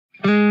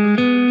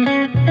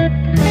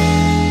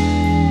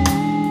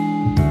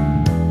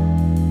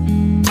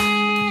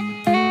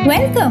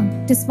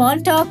Welcome to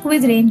Small Talk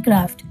with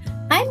Raincraft.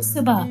 I'm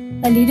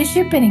Subha, a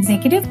leadership and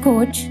executive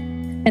coach.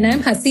 And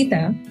I'm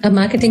Hasita, a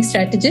marketing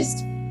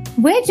strategist.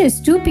 We're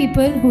just two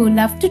people who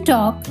love to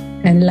talk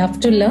and love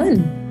to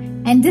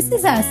learn. And this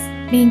is us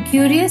being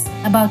curious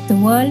about the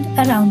world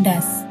around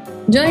us.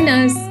 Join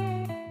us.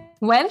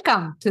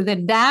 Welcome to the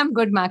Damn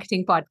Good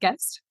Marketing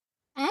Podcast.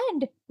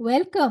 And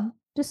welcome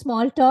to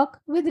Small Talk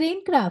with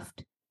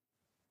Raincraft.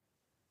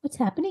 What's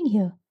happening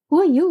here?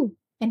 Who are you?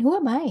 And who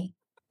am I?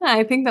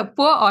 I think the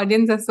poor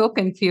audience are so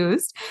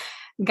confused.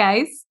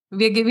 Guys,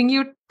 we're giving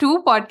you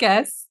two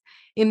podcasts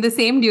in the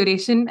same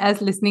duration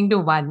as listening to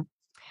one.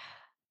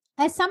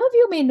 As some of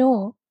you may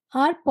know,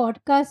 our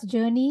podcast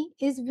journey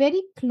is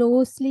very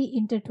closely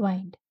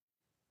intertwined.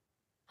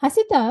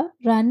 Hasita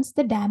runs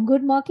the Damn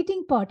Good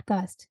Marketing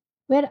Podcast,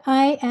 where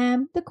I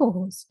am the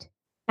co-host.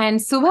 And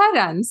Subha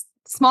runs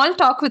Small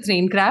Talk with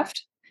Raincraft.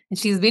 And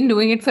she's been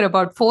doing it for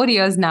about 4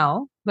 years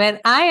now,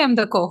 where I am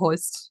the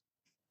co-host.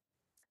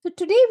 So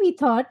today we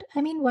thought,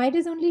 why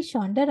does only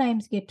Shonda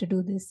Rhimes get to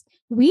do this?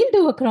 We'll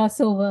do a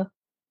crossover.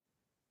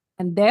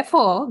 And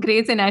therefore,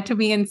 Grey's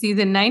Anatomy and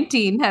season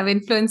 19 have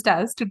influenced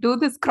us to do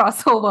this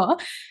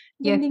crossover.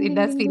 Yes, it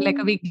does feel like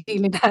a big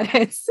deal. It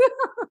does.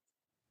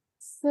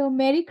 So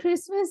Merry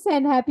Christmas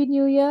and Happy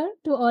New Year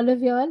to all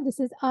of y'all.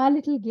 This is our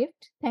little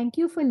gift. Thank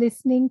you for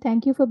listening.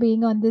 Thank you for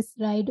being on this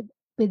ride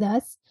with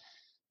us.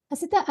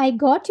 Hasita, I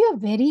got your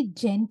very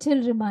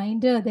gentle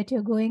reminder that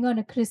you're going on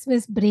a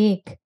Christmas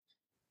break.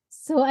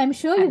 So I'm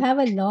sure you have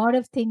a lot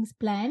of things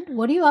planned.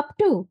 What are you up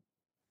to?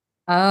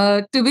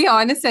 To be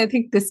honest, I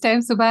think this time,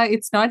 Subha,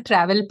 it's not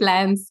travel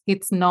plans.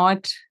 It's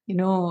not,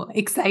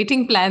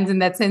 exciting plans in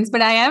that sense.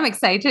 But I am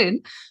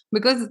excited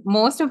because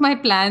most of my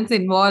plans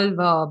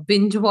involve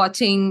binge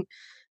watching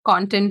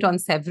content on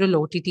several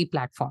OTT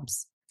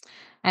platforms.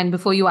 And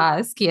before you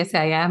ask, yes,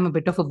 I am a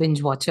bit of a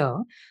binge watcher,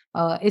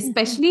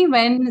 especially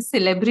when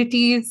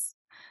celebrities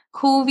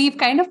who we've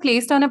kind of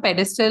placed on a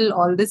pedestal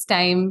all this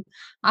time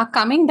are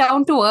coming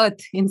down to earth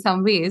in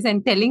some ways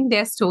and telling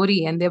their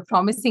story, and they're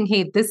promising,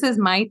 hey, this is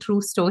my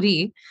true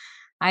story.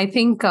 I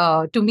think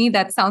to me,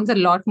 that sounds a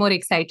lot more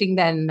exciting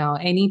than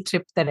any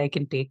trip that I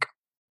can take.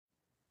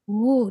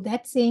 Oh,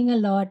 that's saying a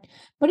lot.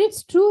 But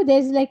it's true.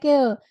 There's like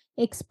a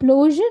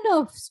explosion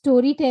of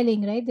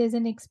storytelling, right? There's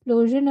an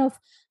explosion of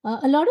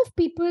a lot of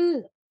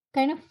people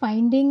kind of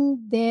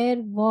finding their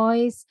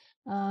voice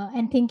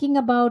and thinking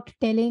about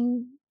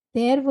telling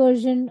their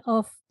version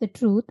of the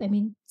truth.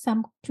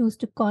 Some choose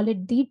to call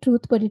it the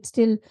truth, but it's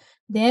still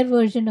their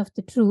version of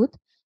the truth.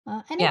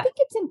 I think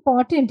it's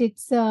important.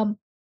 It's to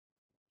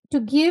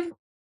give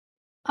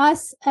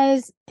us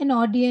as an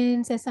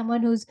audience, as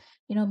someone who's,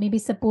 maybe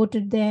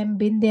supported them,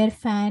 been their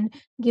fan,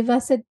 give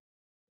us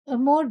a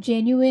more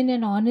genuine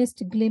and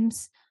honest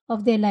glimpse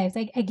of their lives.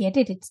 I get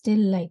it. It's still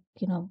like,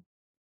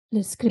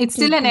 scripted. It's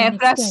still an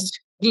airbrushed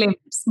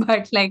glimpse,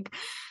 but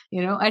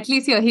at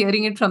least you're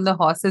hearing it from the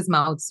horse's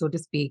mouth, so to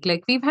speak.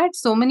 Like, we've had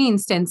so many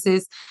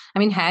instances.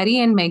 Harry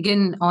and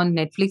Meghan on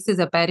Netflix is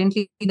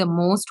apparently the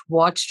most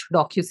watched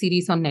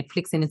docuseries on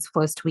Netflix in its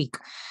first week.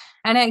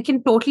 And I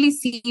can totally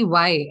see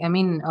why.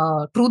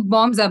 Truth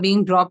bombs are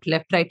being dropped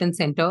left, right, and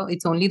center.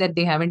 It's only that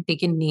they haven't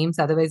taken names.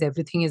 Otherwise,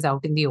 everything is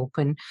out in the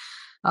open.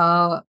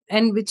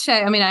 And which,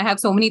 I have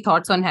so many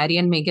thoughts on Harry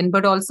and Meghan,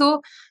 but also,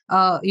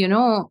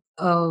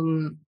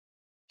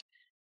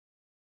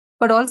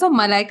 but also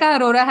Malaika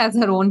Arora has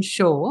her own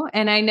show.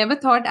 And I never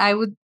thought I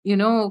would,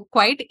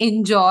 quite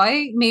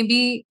enjoy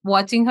maybe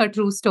watching her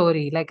true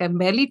story. Like, I'm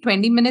barely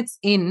 20 minutes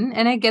in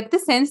and I get the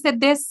sense that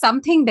there's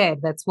something there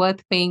that's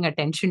worth paying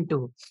attention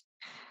to.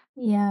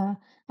 Yeah,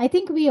 I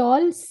think we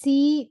all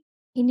see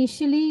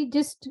initially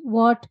just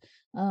what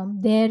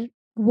their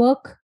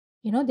work,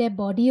 their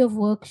body of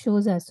work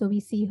shows us. So we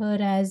see her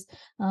as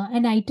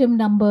an item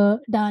number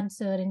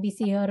dancer, and we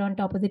see her on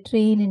top of the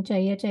train in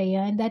Chaya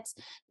Chaya, and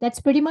that's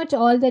pretty much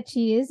all that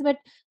she is. But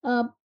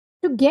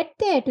to get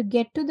there, to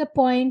get to the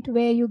point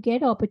where you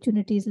get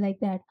opportunities like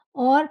that,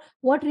 or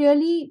what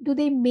really do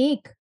they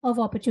make of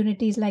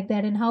opportunities like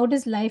that, and how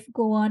does life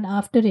go on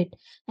after it?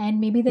 And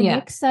maybe the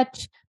next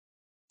such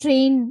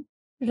train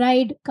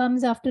ride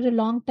comes after a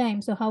long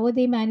time. So how are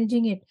they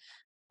managing it?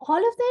 All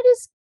of that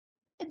is,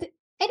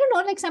 I don't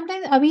know, like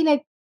sometimes are we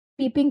like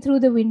peeping through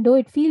the window?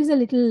 It feels a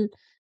little,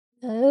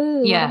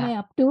 what am I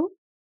up to?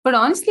 But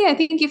honestly, I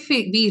think if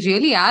we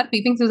really are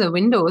peeping through the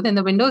window, then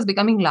the window is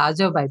becoming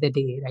larger by the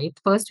day, right?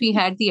 First, we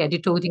had the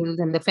editorials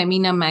and the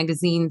Femina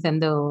magazines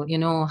and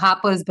the,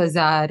 Harper's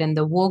Bazaar and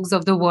the Vogues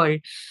of the world.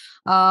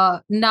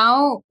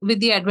 Now, with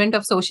the advent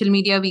of social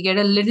media, we get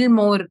a little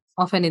more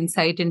of an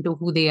insight into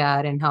who they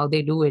are and how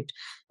they do it,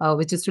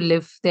 which is to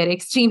live their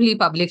extremely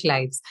public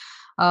lives.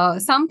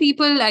 Some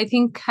people, I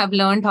think, have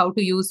learned how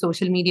to use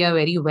social media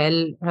very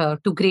well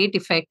to great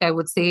effect. I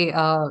would say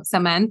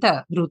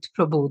Samantha Ruth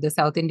Prabhu, the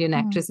South Indian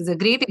actress, is a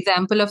great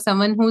example of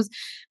someone who's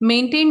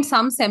maintained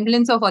some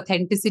semblance of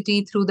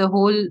authenticity through the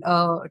whole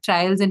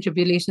trials and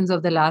tribulations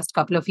of the last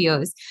couple of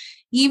years,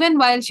 even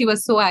while she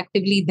was so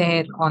actively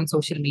there on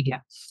social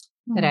media.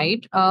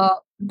 Right.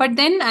 But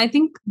then I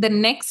think the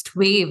next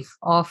wave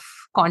of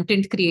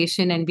content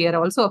creation, and we are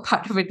also a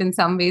part of it in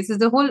some ways, is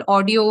the whole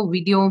audio,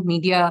 video,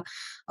 media,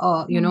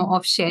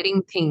 of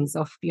sharing things,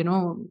 of,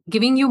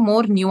 giving you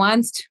more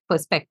nuanced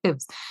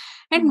perspectives.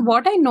 And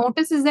what I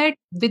notice is that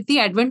with the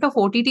advent of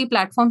OTT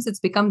platforms, it's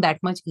become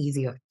that much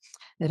easier,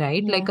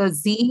 right? Yeah. Like a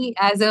Z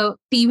as a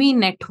TV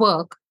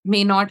network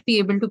may not be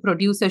able to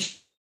produce a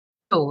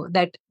show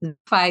that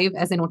Five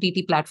as an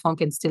OTT platform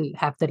can still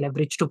have the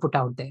leverage to put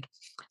out there.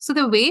 So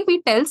the way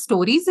we tell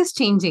stories is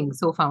changing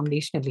so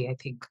foundationally, I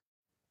think.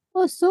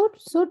 Oh, so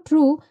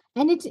true.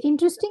 And it's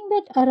interesting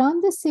that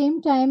around the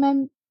same time,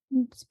 I'm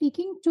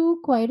speaking to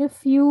quite a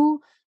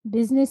few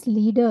business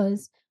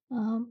leaders,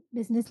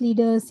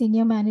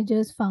 senior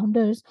managers,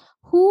 founders,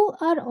 who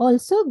are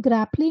also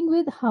grappling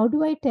with how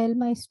do I tell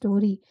my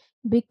story,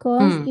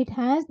 because Hmm. it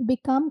has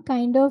become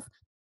kind of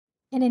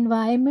an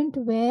environment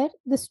where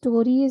the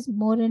story is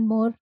more and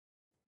more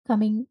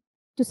coming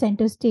to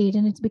center stage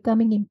and it's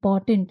becoming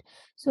important.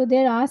 So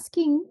they're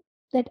asking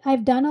that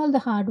I've done all the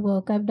hard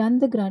work, I've done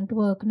the grunt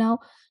work. Now,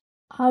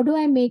 how do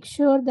I make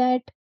sure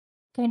that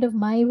kind of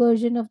my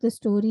version of the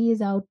story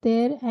is out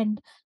there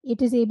and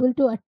it is able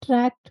to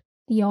attract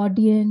the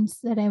audience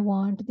that I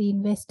want, the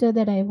investor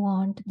that I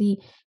want, the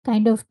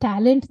kind of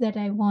talent that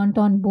I want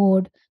on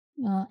board?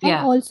 And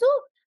Yeah. also,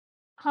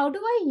 how do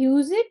I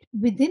use it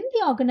within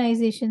the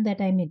organization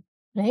that I'm in,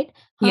 right?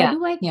 How Yeah.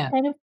 do I Yeah.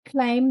 kind of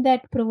climb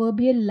that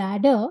proverbial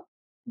ladder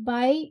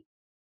by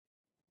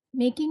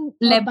making or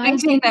by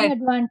Leveraging taking that.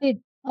 advantage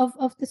of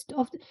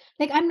the,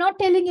 like, I'm not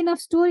telling enough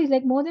stories.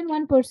 Like, more than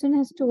one person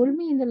has told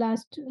me in the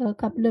last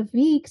couple of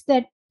weeks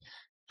that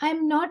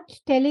I'm not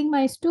telling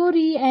my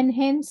story, and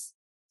hence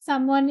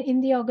someone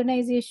in the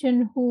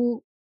organization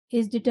who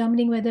is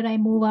determining whether I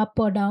move up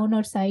or down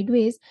or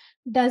sideways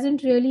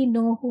doesn't really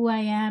know who I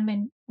am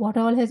and what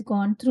all has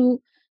gone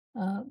through,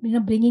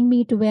 bringing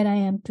me to where I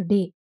am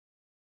today.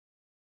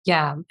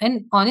 Yeah.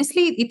 And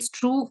honestly, it's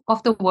true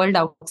of the world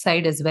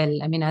outside as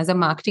well. I mean, as a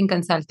marketing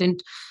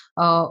consultant,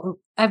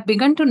 I've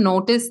begun to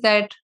notice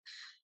that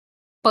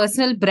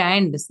personal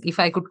brand, if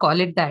I could call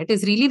it that,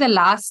 is really the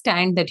last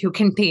stand that you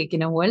can take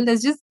in a world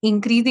that's just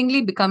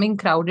increasingly becoming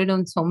crowded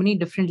on so many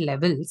different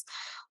levels.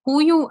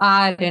 Who you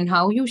are and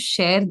how you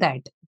share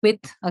that with,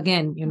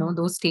 again,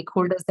 those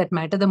stakeholders that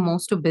matter the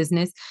most to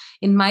business.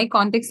 In my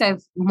context,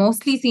 I've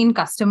mostly seen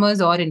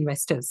customers or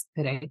investors,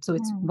 right? So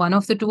it's one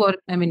of the two, or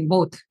I mean,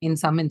 both in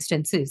some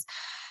instances.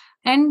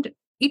 And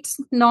it's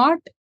not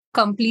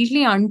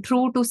completely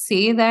untrue to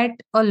say that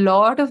a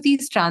lot of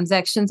these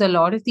transactions, a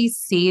lot of these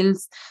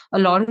sales, a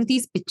lot of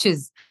these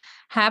pitches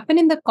happen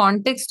in the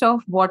context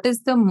of what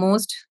is the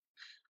most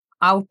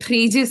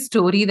outrageous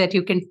story that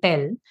you can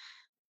tell,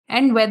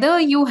 and whether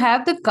you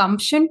have the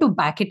gumption to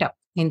back it up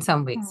in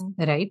some ways,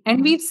 right?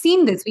 And we've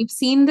seen this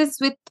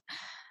with,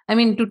 I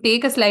mean, to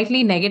take a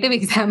slightly negative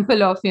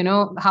example of,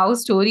 how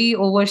story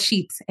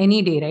oversheets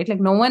any day, right? Like,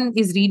 no one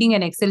is reading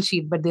an Excel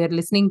sheet, but they're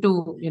listening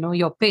to,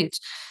 your pitch.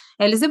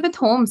 Elizabeth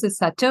Holmes is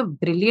such a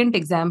brilliant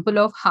example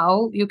of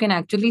how you can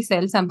actually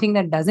sell something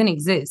that doesn't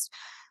exist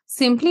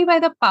simply by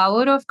the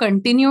power of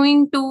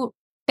continuing to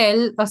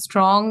tell a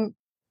strong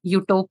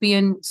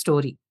utopian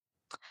story,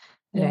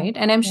 Yeah, right?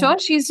 And I'm yeah. sure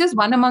she's just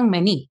one among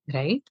many,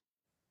 right?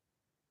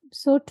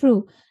 So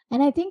true.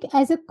 And I think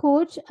as a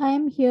coach, I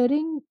am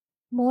hearing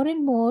more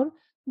and more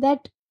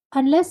that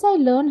unless I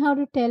learn how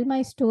to tell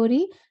my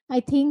story, I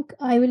think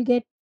I will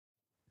get,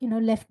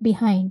 left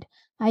behind.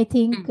 I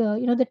think,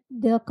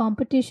 the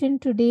competition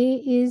today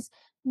is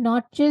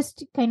not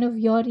just kind of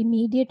your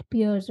immediate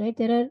peers, right?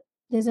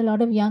 There's a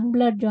lot of young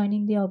blood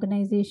joining the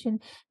organization.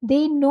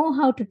 They know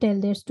how to tell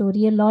their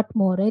story a lot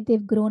more, right?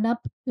 They've grown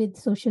up with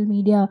social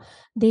media.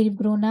 They've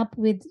grown up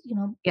with,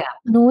 Yeah,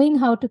 knowing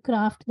how to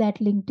craft that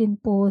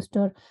LinkedIn post,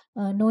 or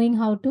knowing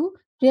how to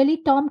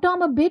really tom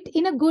a bit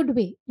in a good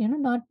way,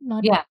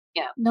 yeah,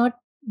 yeah, not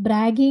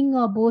bragging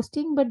or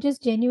boasting, but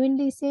just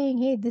genuinely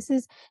saying, hey,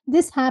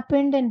 this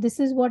happened and this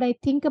is what I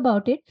think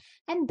about it.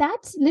 And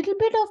that's little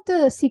bit of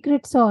the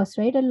secret sauce,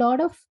 right? A lot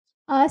of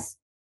us,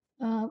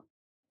 uh,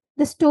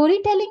 the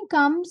storytelling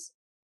comes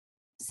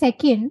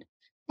second,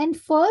 and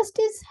first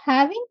is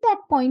having that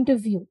point of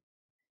view,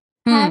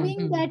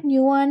 having Hmm. that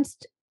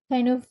nuanced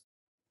kind of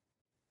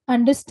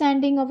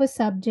understanding of a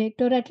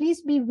subject, or at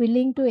least be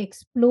willing to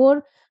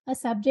explore a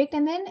subject,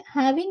 and then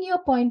having your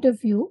point of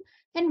view.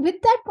 And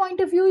with that point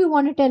of view, you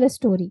want to tell a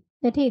story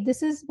that, hey,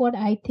 this is what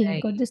I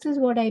think, or Right. this is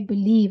what I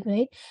believe,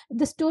 right?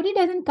 The story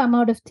doesn't come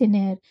out of thin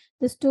air.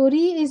 The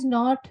story is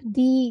not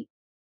the,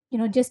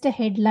 just a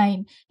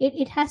headline.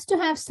 It has to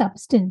have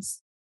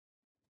substance.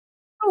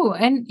 Oh,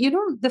 and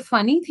the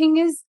funny thing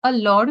is, a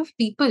lot of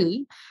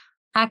people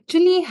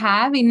actually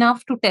have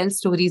enough to tell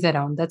stories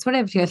around. That's what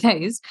I've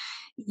realized.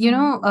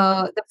 Mm.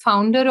 The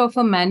founder of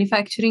a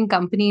manufacturing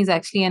company is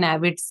actually an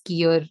avid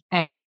skier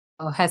and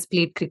has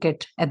played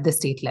cricket at the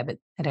state level,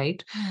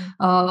 right?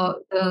 Mm.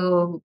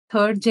 The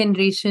third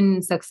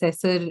generation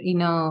successor in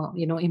a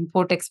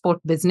import export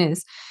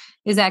business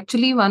is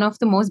actually one of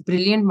the most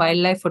brilliant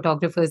wildlife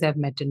photographers I've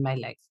met in my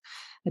life.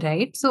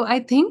 right? So I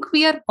think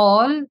we are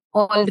all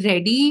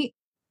already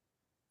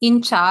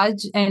in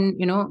charge, and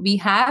we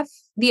have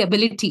the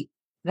ability,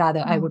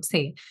 rather, I Mm, would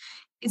say.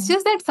 It's mm,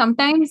 just that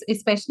sometimes,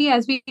 especially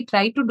as we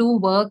try to do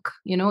work,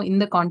 in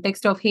the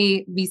context of,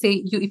 hey, we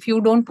say, if you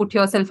don't put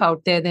yourself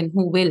out there, then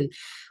who will?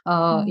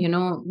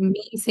 mm,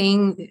 Me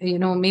saying,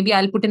 maybe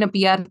I'll put in a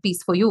PR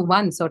piece for you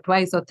once or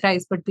twice or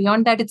thrice, but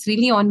beyond that, it's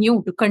really on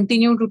you to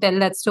continue to tell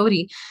that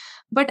story.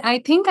 But I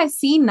think I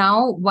see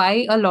now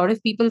why a lot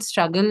of people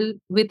struggle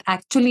with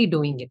actually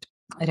doing it,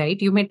 right?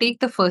 You may take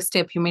the first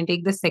step, you may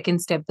take the second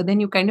step, but then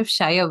you kind of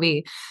shy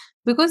away,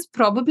 because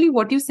probably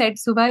what you said,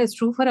 Subha, is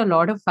true for a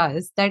lot of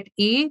us, that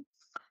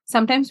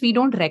sometimes we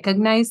don't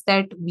recognize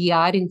that we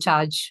are in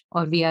charge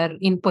or we are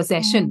in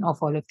possession mm,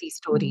 of all of these mm.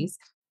 stories.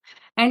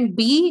 And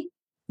B,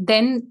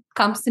 then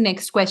comes the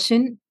next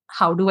question: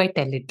 how do I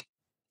tell it?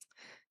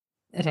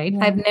 Right.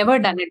 I've Yeah. never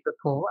done it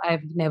before.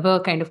 I've never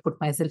kind of put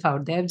myself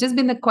out there. I've just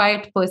been the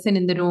quiet person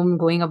in the room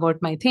going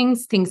about my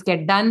things. Things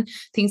get done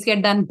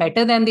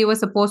better than they were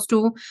supposed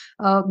to.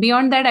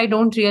 Beyond that, I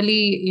don't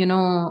really,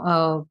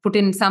 put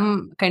in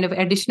some kind of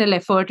additional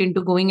effort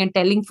into going and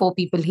telling four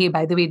people, hey,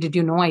 by the way, did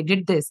you know I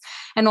did this?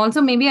 And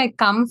also, maybe I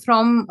come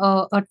from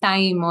a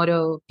time or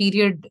a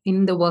period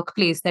in the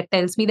workplace that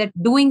tells me that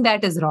doing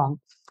that is wrong.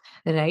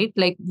 Right.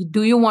 Like,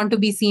 do you want to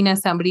be seen as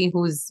somebody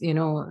who's,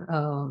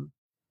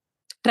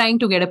 trying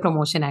to get a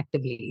promotion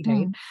actively,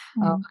 right?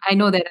 Mm, mm. I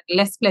know there are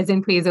less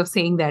pleasant ways of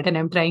saying that, and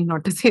I'm trying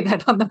not to say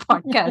that on the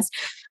podcast.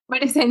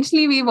 But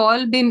essentially, we've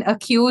all been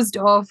accused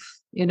of,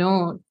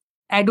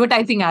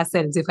 advertising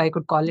ourselves, if I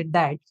could call it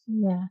that.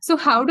 Yeah. So,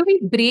 how do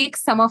we break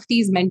some of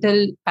these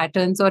mental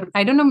patterns? Or,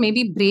 I don't know,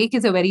 maybe break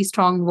is a very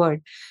strong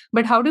word,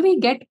 but how do we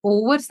get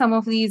over some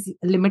of these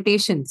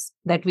limitations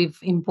that we've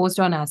imposed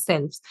on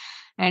ourselves?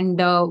 And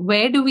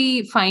where do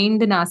we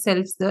find in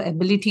ourselves the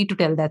ability to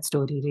tell that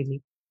story,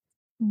 really?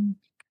 Mm.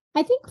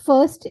 I think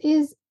first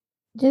is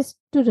just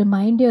to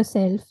remind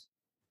yourself,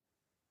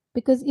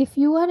 because if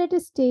you are at a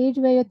stage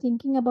where you're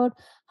thinking about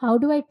how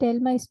do I tell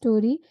my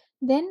story,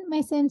 then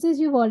my sense is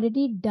you've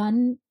already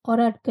done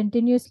or are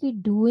continuously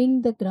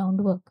doing the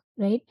groundwork,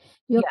 right?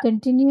 You're Yeah.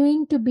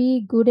 continuing to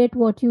be good at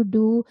what you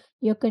do.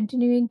 You're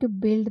continuing to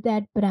build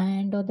that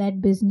brand or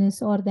that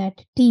business or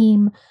that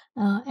team,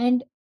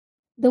 and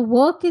the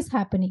work is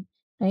happening,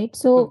 right?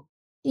 Hmm. So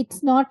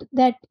it's not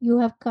that you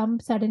have come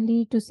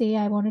suddenly to say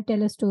I want to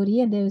tell a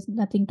story and there is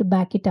nothing to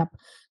back it up.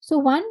 So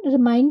one,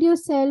 remind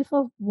yourself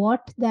of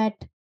what that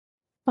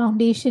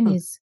foundation Hmm.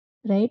 is,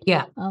 right?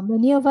 Yeah.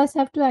 Many of us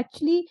have to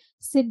actually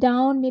sit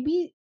down,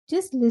 maybe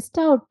just list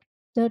out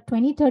the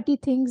 20, 30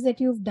 things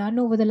that you've done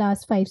over the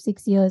last 5,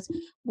 6 years.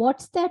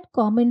 What's that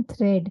common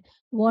thread?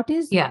 What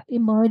is Yeah.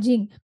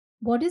 emerging?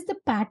 What is the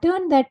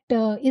pattern that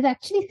is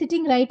actually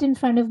sitting right in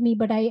front of me,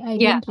 but I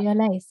Yeah. didn't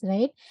realize,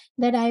 right?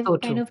 That I've So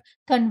kind true. of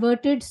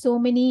converted so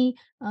many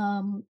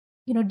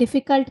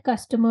difficult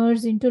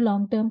customers into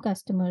long-term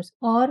customers,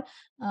 or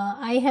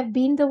I have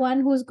been the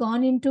one who's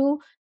gone into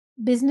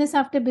business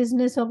after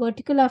business or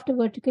vertical after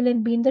vertical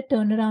and been the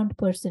turnaround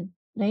person,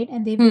 right?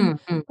 And they've been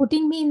Hmm. Hmm.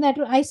 putting me in that.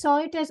 I saw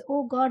it as,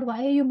 oh God,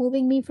 why are you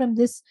moving me from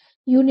this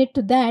unit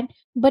to that?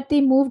 But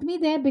they moved me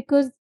there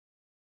because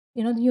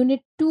the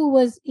unit 2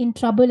 was in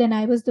trouble and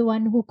I was the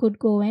one who could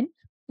go and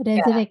Yeah.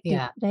 resurrect it,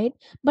 Yeah. right?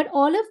 But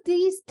all of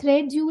these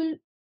threads, you will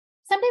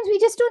sometimes we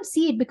just don't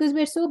see it because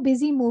we're so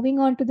busy moving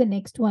on to the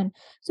next one.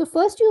 So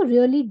first you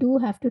really do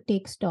have to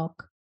take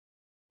stock.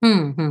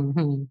 Hmm. Hmm.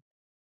 Hmm.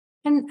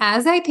 And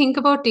as I think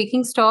about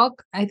taking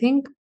stock, I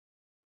think,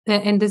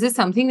 and this is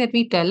something that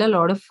we tell a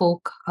lot of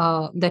folk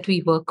that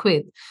we work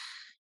with,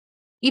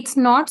 it's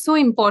not so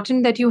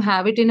important that you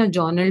have it in a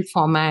journal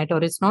format,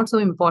 or it's not so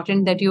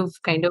important that you've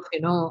kind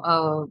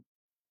of,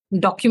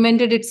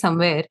 documented it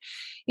somewhere.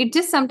 It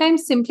just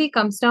sometimes simply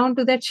comes down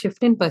to that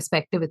shift in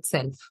perspective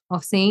itself,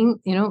 of saying,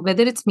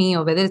 whether it's me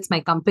or whether it's my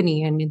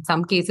company, and in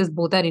some cases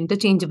both are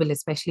interchangeable,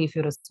 especially if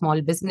you're a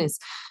small business.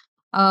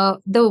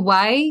 The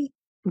why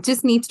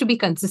just needs to be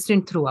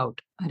consistent throughout,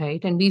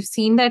 right? And we've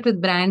seen that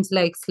with brands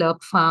like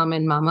Slurp Farm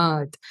and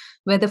Mama Earth,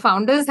 where the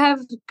founders have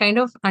kind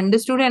of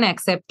understood and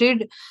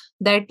accepted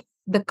that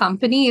the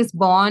company is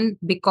born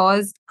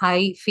because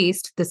I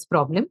faced this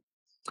problem,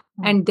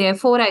 Mm, and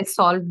therefore I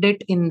solved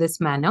it in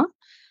this manner.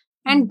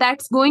 And mm,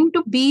 that's going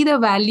to be the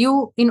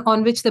value in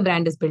on which the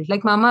brand is built.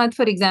 Like Mamaearth,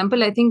 for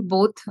example, I think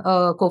both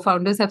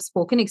co-founders have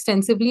spoken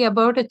extensively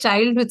about a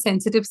child with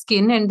sensitive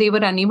skin, and they were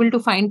unable to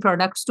find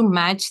products to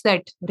match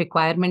that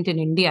requirement in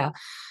India.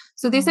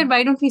 So they said, mm,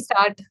 why don't we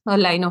start a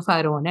line of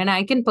our own? And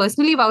I can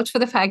personally vouch for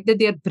the fact that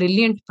they are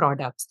brilliant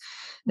products,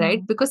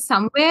 right? mm, Because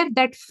somewhere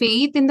that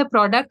faith in the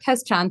product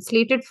has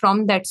translated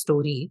from that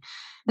story.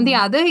 And the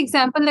mm, other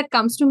example that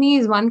comes to me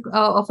is one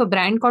of a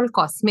brand called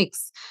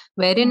Cosmix,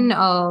 wherein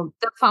mm,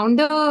 the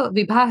founder,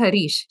 Vibha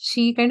Harish,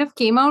 she kind of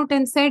came out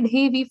and said,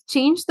 hey, we've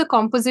changed the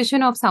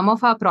composition of some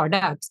of our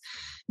products.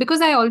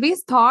 Because I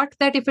always thought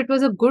that if it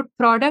was a good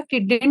product,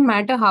 it didn't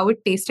matter how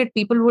it tasted,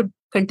 people would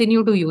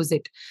continue to use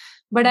it.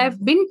 But I've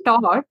mm, been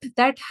taught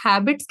that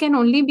habits can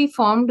only be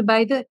formed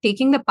by the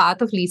taking the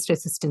path of least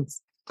resistance.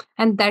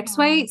 And that's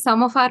why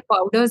some of our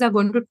powders are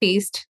going to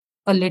taste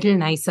a little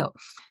nicer.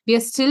 We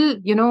are still,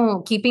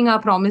 keeping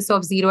our promise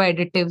of zero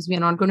additives. We are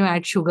not going to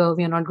add sugar.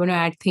 We are not going to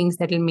add things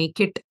that will make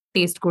it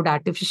taste good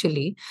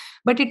artificially.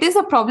 But it is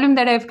a problem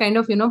that I've kind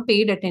of,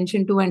 paid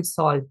attention to and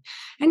solved.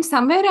 And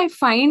somewhere I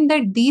find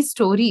that these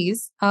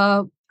stories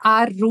are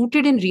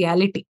rooted in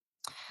reality.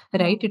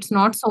 Right. It's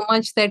not so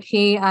much that,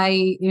 hey,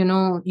 I,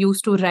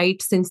 used to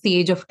write since the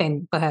age of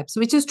 10, perhaps,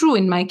 which is true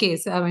in my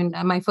case. I mean,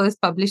 my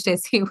first published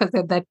essay was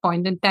at that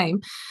point in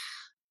time.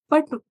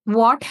 But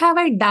what have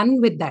I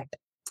done with that?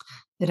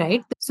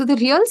 Right. So the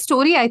real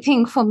story, I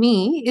think, for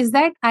me is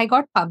that I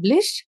got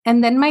published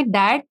and then my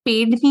dad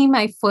paid me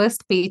my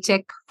first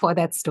paycheck for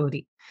that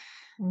story.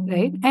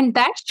 Right. And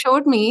that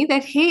showed me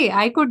that, hey,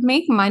 I could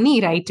make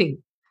money writing.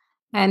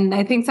 And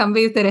I think some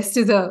ways the rest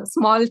is a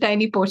small,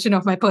 tiny portion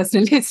of my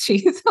personal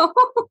history.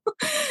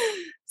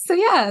 So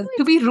yeah,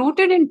 to be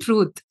rooted in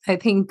truth, I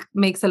think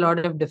makes a lot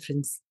of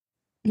difference.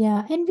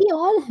 Yeah. And we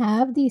all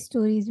have these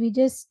stories. We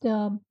just,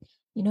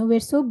 we're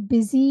so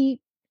busy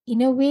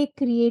in a way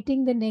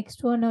creating the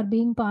next one or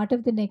being part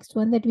of the next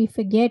one that we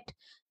forget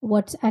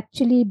what's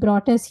actually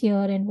brought us here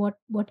and what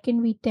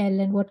can we tell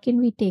and what can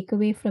we take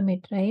away from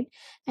it, right?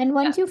 And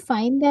once you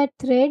find that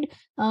thread,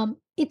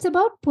 it's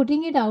about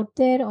putting it out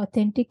there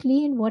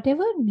authentically in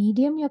whatever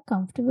medium you're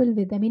comfortable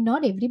with. I mean,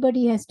 not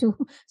everybody has to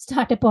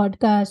start a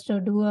podcast or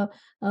do a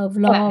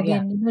vlog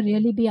and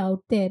really be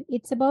out there.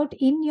 It's about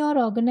in your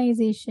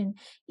organization,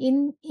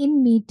 in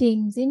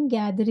meetings, in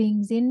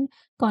gatherings, in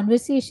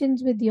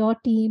conversations with your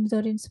teams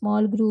or in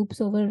small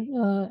groups over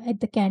at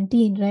the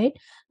canteen, right?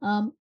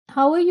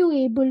 How are you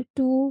able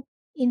to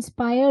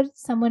inspire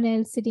someone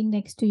else sitting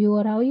next to you,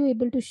 or how are you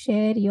able to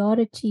share your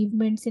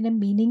achievements in a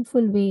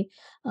meaningful way,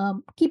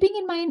 keeping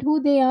in mind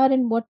who they are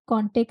and what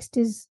context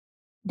is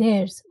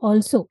theirs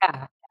also?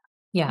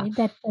 Yeah. Right?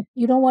 That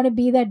you don't want to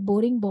be that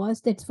boring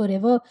boss that's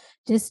forever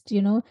just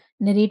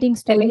narrating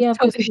story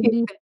after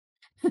story.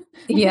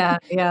 Yeah.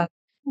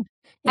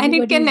 And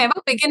it can never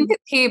begin with,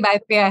 hey, by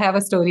the way, I have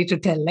a story to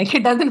tell. Like,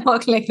 it doesn't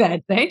work like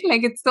that, right?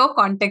 Like, it's so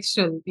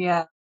contextual.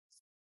 Yeah.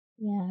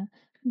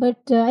 But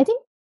I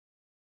think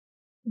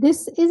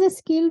this is a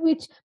skill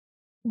which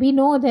we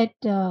know that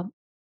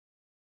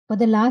for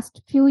the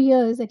last few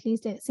years, at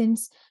least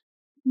since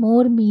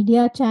more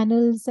media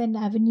channels and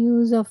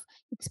avenues of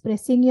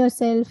expressing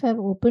yourself have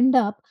opened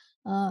up,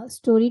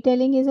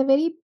 storytelling is a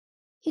very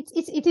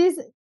it is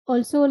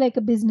also like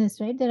a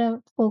business, right? There are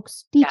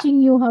folks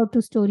teaching you how to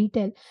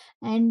storytell,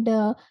 and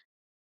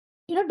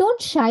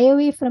don't shy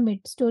away from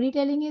it.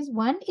 Storytelling is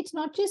one. It's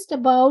not just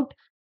about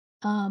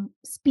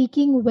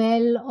speaking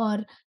well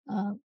or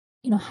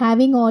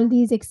having all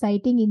these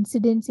exciting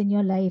incidents in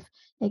your life.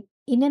 Like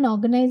in an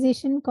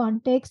organization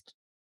context,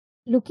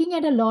 looking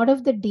at a lot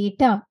of the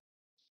data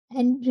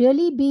and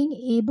really being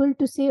able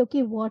to say,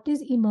 okay, what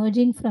is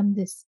emerging from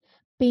this,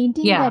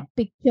 painting that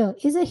picture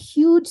is a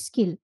huge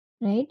skill,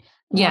 right?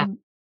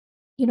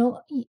 You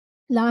know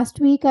last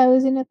week I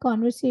was in a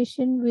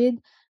conversation with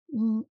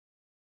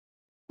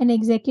an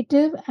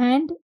executive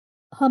and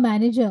her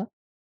manager,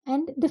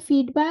 and the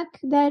feedback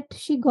that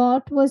she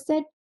got was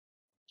that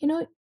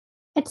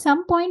at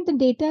some point the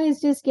data is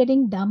just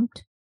getting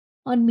dumped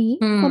on me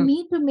for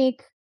me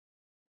to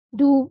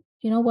do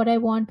what I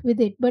want with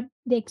it, but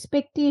the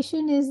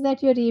expectation is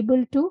that you're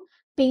able to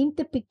paint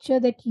the picture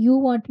that you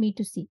want me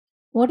to see.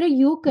 What are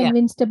you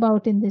convinced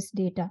about in this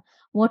data?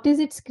 What is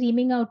it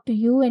screaming out to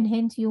you, and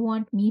hence you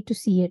want me to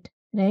see it,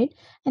 right?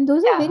 And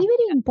those are very,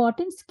 very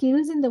important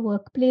skills in the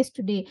workplace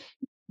today.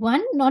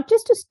 One, not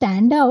just to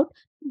stand out,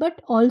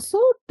 but also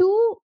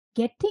to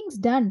get things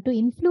done, to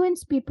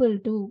influence people,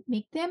 to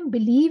make them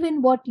believe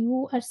in what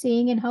you are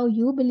saying and how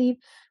you believe,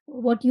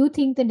 what you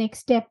think the next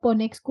step or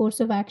next course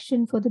of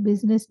action for the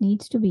business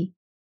needs to be.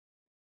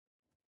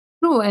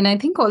 True. And I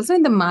think also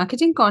in the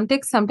marketing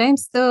context,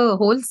 sometimes the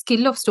whole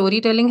skill of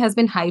storytelling has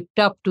been hyped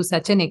up to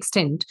such an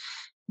extent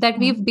that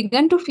we've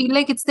begun to feel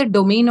like it's the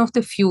domain of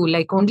the few.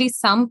 Like only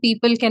some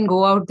people can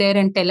go out there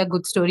and tell a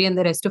good story, and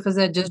the rest of us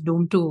are just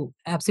doomed to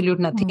absolute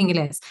nothing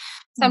less.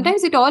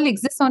 Sometimes it all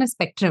exists on a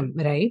spectrum,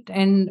 right?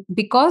 And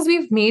because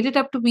we've made it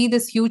up to be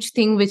this huge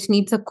thing which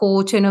needs a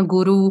coach and a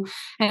guru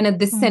and a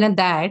this and a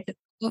that,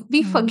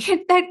 we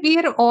forget that we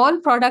are all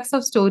products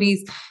of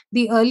stories.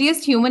 The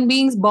earliest human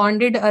beings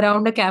bonded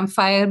around a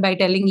campfire by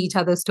telling each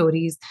other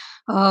stories.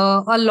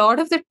 A lot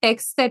of the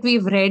texts that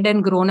we've read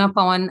and grown up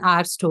on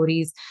are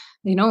stories.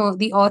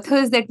 The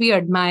authors that we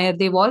admire,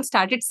 they've all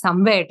started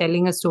somewhere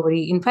telling a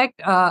story. In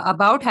fact,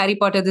 about Harry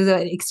Potter, there's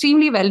an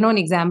extremely well-known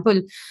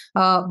example.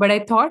 But I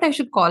thought I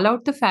should call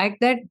out the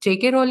fact that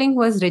J.K. Rowling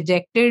was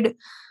rejected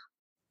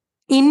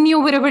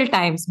innumerable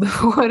times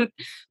before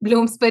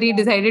Bloomsbury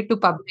decided to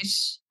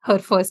publish her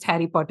first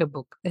Harry Potter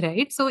book,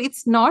 right? So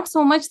it's not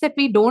so much that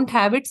we don't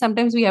have it.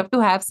 Sometimes we have to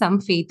have some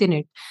faith in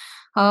it.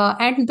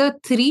 And the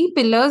three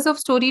pillars of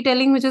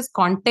storytelling, which is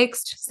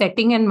context,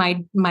 setting, and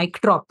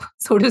mic drop,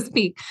 so to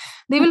speak,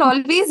 they will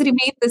always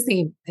remain the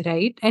same,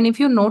 right? And if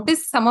you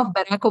notice some of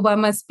Barack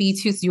Obama's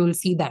speeches, you'll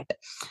see that,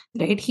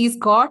 right? He's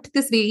got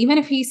this way, even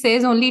if he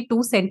says only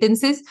 2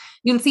 sentences,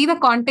 you'll see the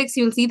context,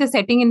 you'll see the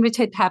setting in which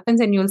it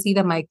happens, and you'll see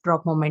the mic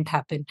drop moment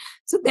happen.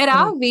 So there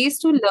are ways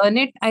to learn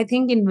it, I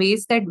think, in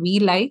ways that we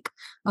like.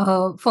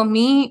 For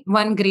me,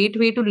 one great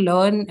way to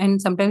learn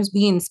and sometimes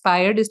be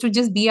inspired is to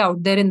just be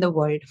out there in the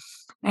world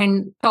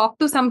and talk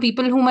to some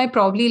people whom I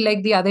probably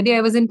like. The other day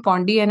I was in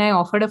Pondi and I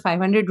offered a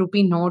 500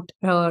 rupee note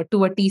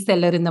to a tea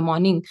seller in the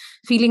morning,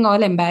 feeling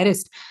all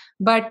embarrassed.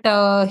 But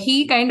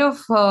he kind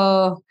of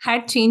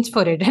had change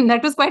for it. And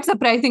that was quite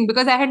surprising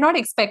because I had not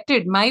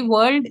expected. My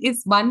world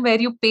is one where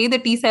you pay the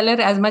tea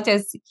seller as much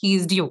as he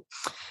is due,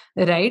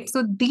 right?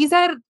 So these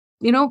are,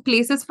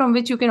 places from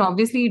which you can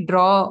obviously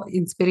draw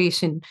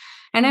inspiration.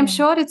 And I'm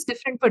sure it's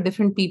different for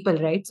different people,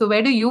 right? So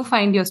where do you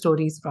find your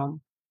stories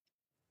from?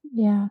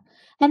 Yeah.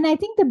 And I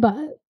think you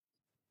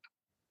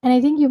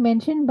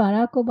mentioned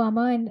Barack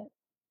Obama, and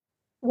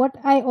what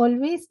I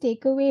always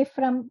take away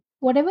from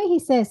whatever he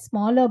says,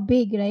 small or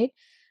big, right?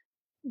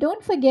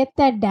 Don't forget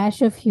that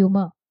dash of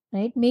humor,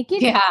 right? Make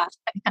it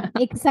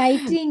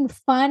exciting,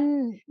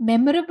 fun,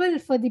 memorable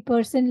for the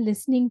person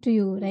listening to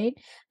you, right?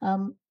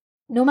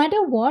 No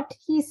matter what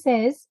he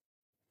says,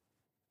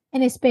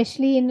 and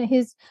especially in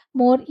his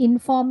more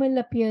informal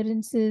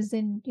appearances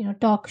in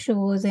talk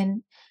shows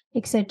and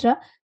etc.,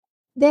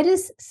 there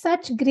is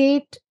such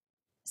great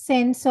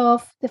sense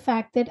of the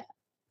fact that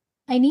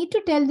I need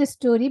to tell the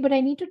story, but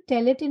I need to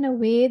tell it in a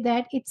way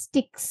that it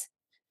sticks,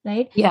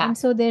 right? Yeah. And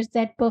so there's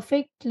that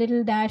perfect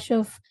little dash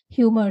of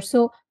humor.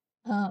 So,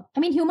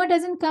 humor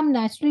doesn't come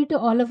naturally to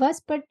all of us,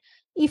 but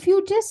if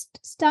you just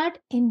start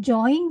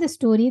enjoying the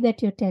story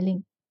that you're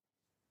telling,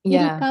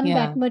 it'll come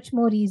that much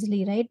more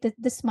easily, right?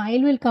 The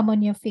smile will come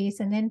on your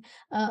face, and then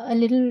a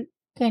little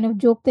kind of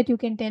joke that you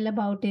can tell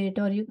about it,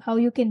 or how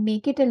you can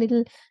make it a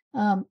little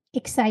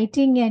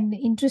exciting and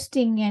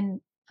interesting and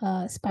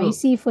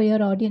spicy for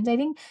your audience. I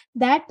think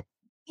that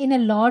in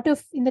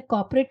the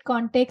corporate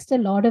context,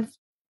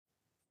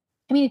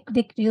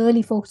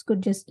 really folks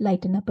could just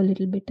lighten up a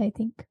little bit, I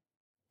think.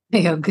 I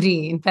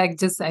agree. In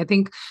fact, I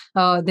think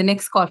the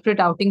next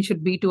corporate outing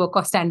should be to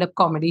a stand-up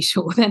comedy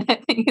show. Then I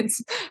think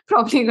it's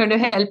probably going to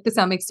help to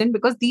some extent,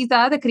 because these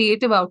are the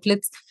creative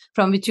outlets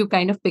from which you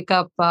kind of pick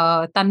up.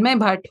 Tanmay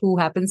Bhatt, who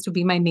happens to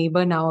be my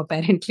neighbor now,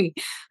 apparently.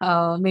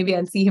 Maybe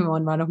I'll see him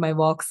on one of my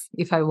walks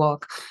if I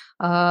walk.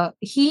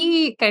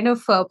 He kind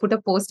of put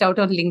a post out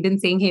on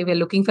LinkedIn saying, hey, we're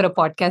looking for a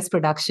podcast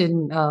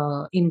production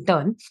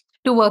intern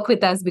to work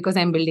with us because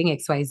I'm building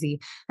XYZ.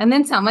 And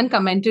then someone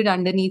commented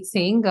underneath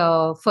saying,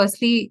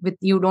 firstly,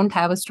 you don't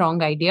have a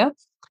strong idea.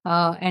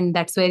 And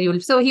that's where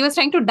so he was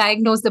trying to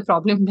diagnose the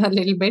problem a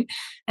little bit.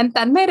 And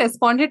Tanmay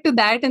responded to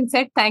that and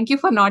said, thank you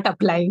for not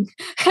applying.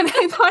 And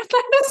I thought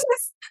that was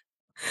just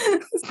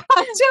such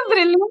a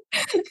brilliant.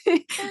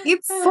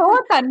 It's so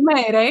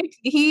Tanmay, right?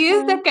 He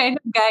is the kind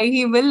of guy,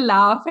 he will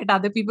laugh at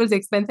other people's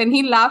expense and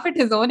he'll laugh at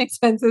his own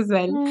expense as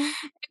well.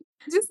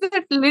 Just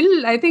that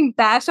little, I think,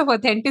 dash of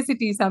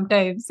authenticity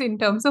sometimes in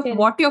terms of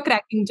what you're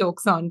cracking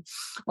jokes on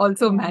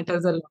also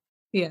matters a lot.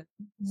 Yeah.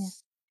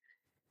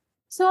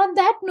 So on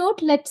that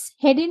note, let's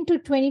head into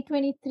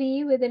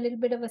 2023 with a little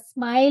bit of a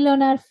smile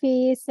on our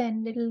face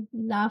and little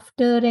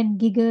laughter and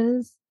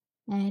giggles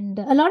and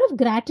a lot of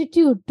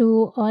gratitude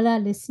to all our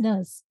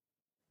listeners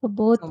for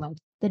both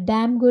the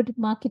Damn Good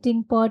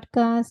Marketing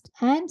Podcast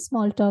and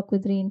Small Talk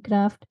with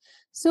Raincraft.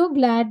 So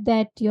glad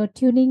that you're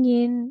tuning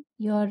in,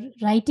 you're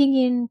writing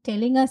in,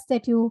 telling us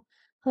that you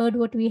heard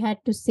what we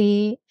had to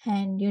say,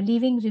 and you're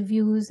leaving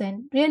reviews.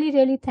 And really,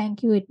 really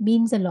thank you. It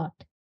means a lot.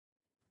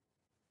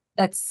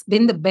 That's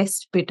been the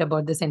best bit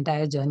about this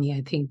entire journey,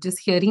 I think. Just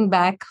hearing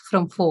back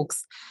from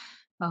folks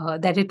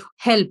that it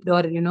helped,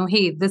 or,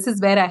 hey, this is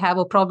where I have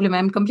a problem.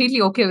 I'm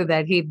completely okay with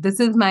that. Hey,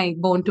 this is my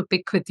bone to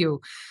pick with you.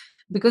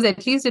 Because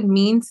at least it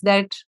means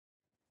that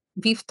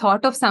we've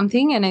thought of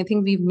something, and I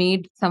think we've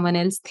made someone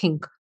else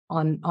think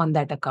on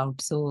that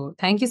account. So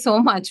thank you so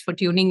much for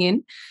tuning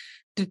in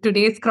to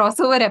today's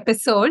crossover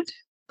episode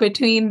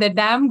between the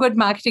Damn Good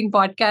Marketing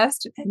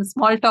Podcast and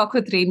Small Talk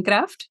with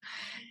Raincraft.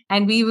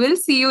 And we will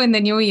see you in the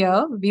new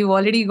year. We've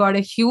already got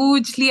a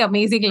hugely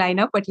amazing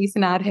lineup, at least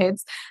in our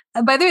heads.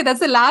 By the way,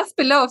 that's the last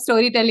pillar of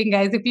storytelling,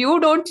 guys. If you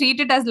don't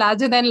treat it as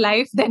larger than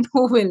life, then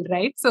who will,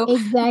 right? So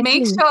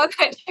make sure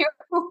that you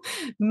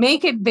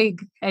make it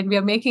big. And we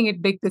are making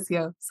it big this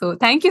year. So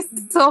thank you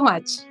so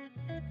much.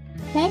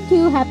 Thank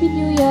you. Happy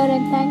New Year.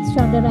 And thanks,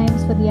 Shonda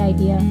Rhimes, for the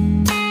idea.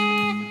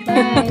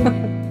 Bye.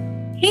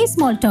 Hey,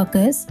 Small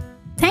Talkers.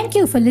 Thank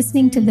you for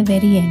listening till the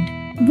very end.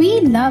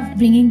 We love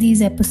bringing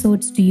these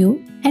episodes to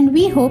you, and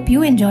we hope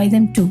you enjoy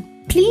them too.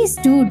 Please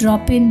do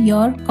drop in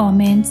your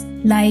comments,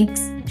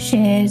 likes,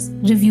 shares,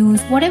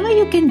 reviews, whatever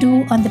you can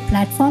do on the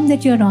platform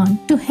that you're on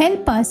to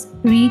help us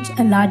reach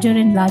a larger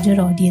and larger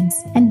audience.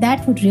 And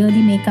that would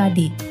really make our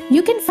day.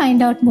 You can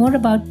find out more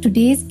about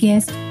today's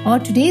guest or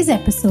today's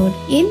episode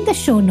in the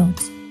show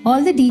notes.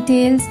 All the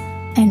details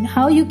And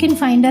how you can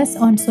find us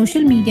on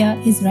social media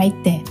is right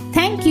there.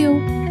 Thank you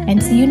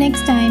and see you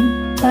next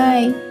time.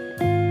 Bye.